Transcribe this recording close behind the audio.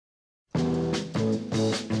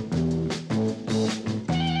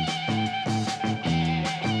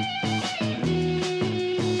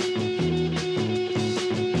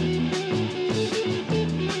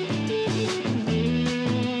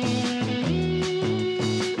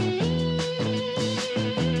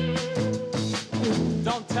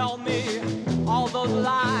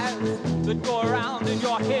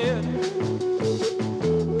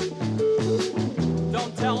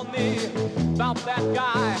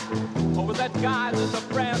that guy that's a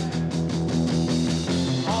friend.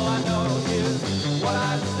 All I know is what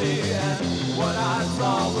I see, and what I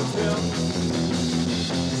saw was him.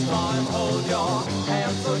 Saw him hold your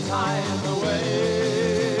hand so tight in the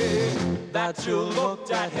way that you looked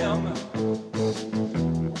at him.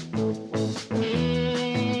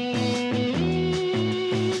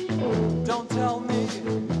 Don't tell me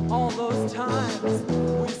all those times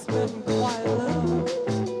we spent in quiet love.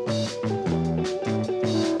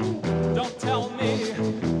 Don't tell me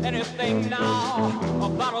anything now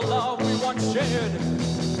about a love we once shared.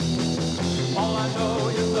 All I know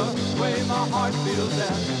is the way my heart feels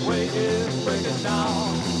and the way it's breaking now.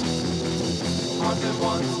 Heart that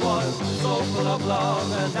once was so full of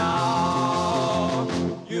love, and now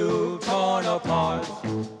you've torn apart.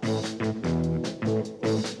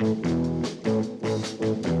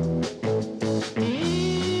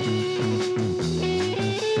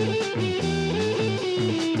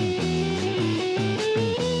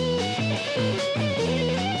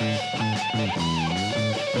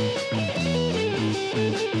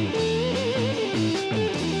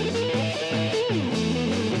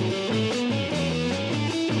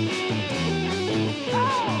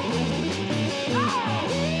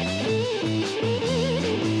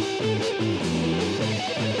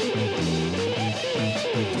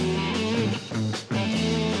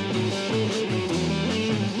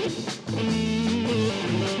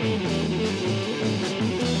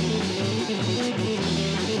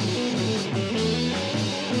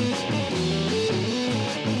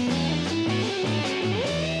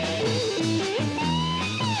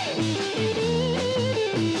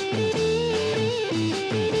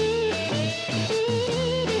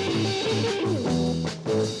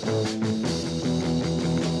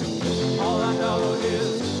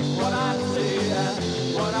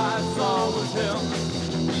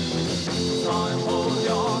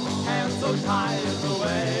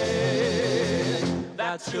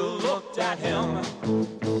 You looked at him.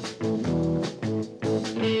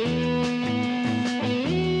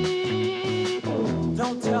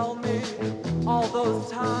 Don't tell me all those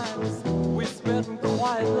times we spent in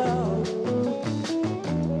quiet love.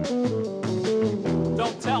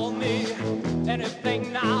 Don't tell me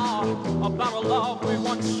anything now about a love we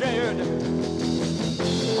once shared.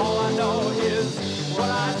 All I know is what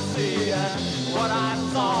I see, and what I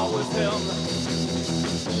saw was him.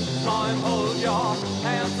 Saw him hold your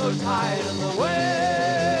hand so tight in the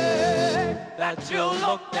way that you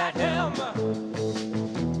looked at him.